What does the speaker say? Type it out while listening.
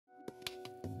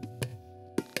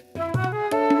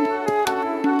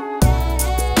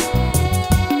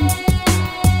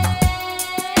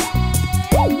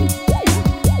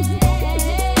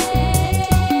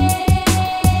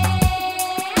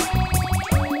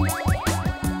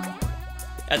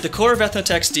At the core of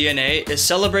Ethnotek's DNA is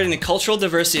celebrating the cultural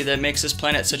diversity that makes this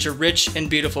planet such a rich and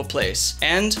beautiful place,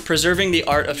 and preserving the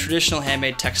art of traditional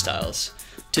handmade textiles.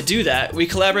 To do that, we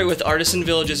collaborate with artisan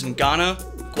villages in Ghana,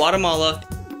 Guatemala,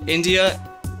 India,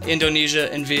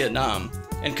 Indonesia, and Vietnam,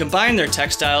 and combine their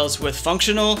textiles with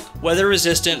functional,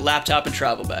 weather-resistant laptop and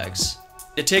travel bags.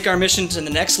 To take our mission to the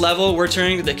next level, we're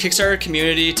turning to the Kickstarter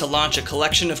community to launch a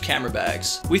collection of camera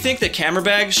bags. We think that camera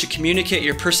bags should communicate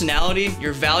your personality,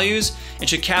 your values, and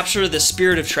should capture the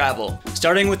spirit of travel,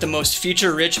 starting with the most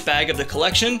feature-rich bag of the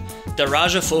collection, the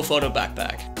Raja Full Photo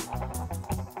Backpack.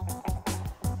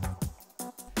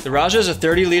 The Raja is a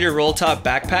 30-liter roll-top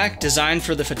backpack designed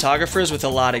for the photographers with a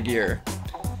lot of gear.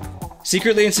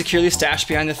 Secretly and securely stashed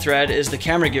behind the thread is the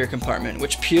camera gear compartment,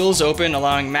 which peels open,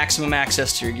 allowing maximum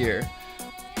access to your gear.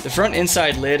 The front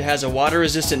inside lid has a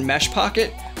water-resistant mesh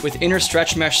pocket with inner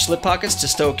stretch mesh slip pockets to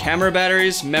stow camera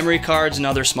batteries, memory cards, and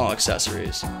other small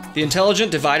accessories. The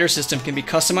intelligent divider system can be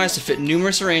customized to fit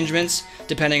numerous arrangements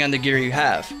depending on the gear you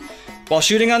have. While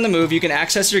shooting on the move, you can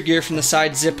access your gear from the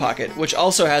side zip pocket, which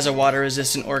also has a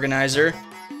water-resistant organizer.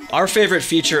 Our favorite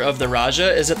feature of the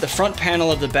Raja is that the front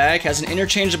panel of the bag has an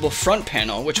interchangeable front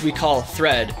panel, which we call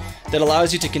thread, that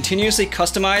allows you to continuously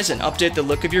customize and update the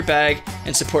look of your bag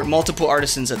and support multiple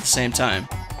artisans at the same time.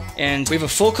 And we have a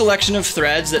full collection of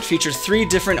threads that feature 3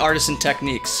 different artisan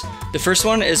techniques. The first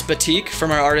one is batik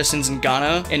from our artisans in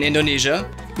Ghana and Indonesia.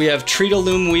 We have treacle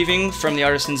loom weaving from the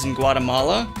artisans in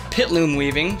Guatemala, pit loom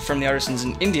weaving from the artisans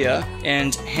in India,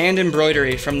 and hand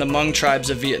embroidery from the Hmong tribes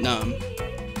of Vietnam.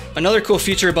 Another cool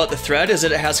feature about the thread is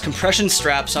that it has compression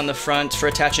straps on the front for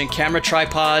attaching camera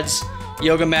tripods,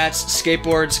 yoga mats,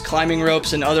 skateboards, climbing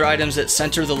ropes, and other items that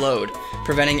center the load,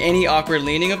 preventing any awkward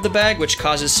leaning of the bag, which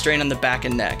causes strain on the back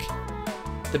and neck.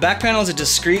 The back panel is a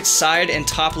discrete side and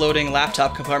top loading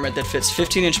laptop compartment that fits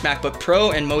 15-inch MacBook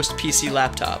Pro and most PC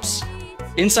laptops.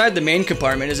 Inside the main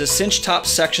compartment is a cinch top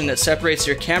section that separates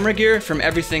your camera gear from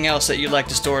everything else that you'd like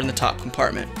to store in the top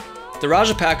compartment. The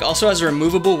Raja Pack also has a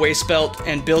removable waist belt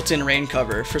and built-in rain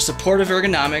cover for supportive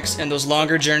ergonomics and those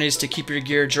longer journeys to keep your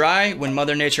gear dry when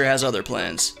Mother Nature has other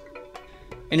plans.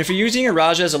 And if you're using your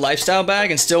Raja as a lifestyle bag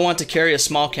and still want to carry a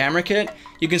small camera kit,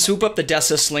 you can swoop up the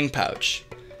Desa Sling Pouch.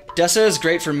 Desa is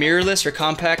great for mirrorless or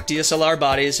compact DSLR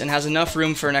bodies and has enough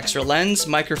room for an extra lens,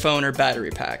 microphone, or battery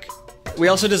pack. We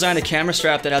also designed a camera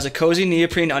strap that has a cozy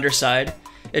neoprene underside,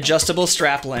 adjustable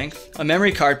strap length, a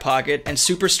memory card pocket, and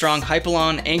super strong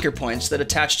Hypalon anchor points that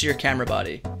attach to your camera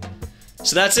body.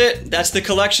 So that's it. That's the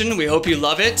collection. We hope you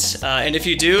love it. And if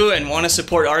you do and want to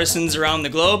support artisans around the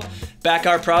globe, back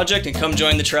our project and come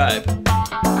join the tribe.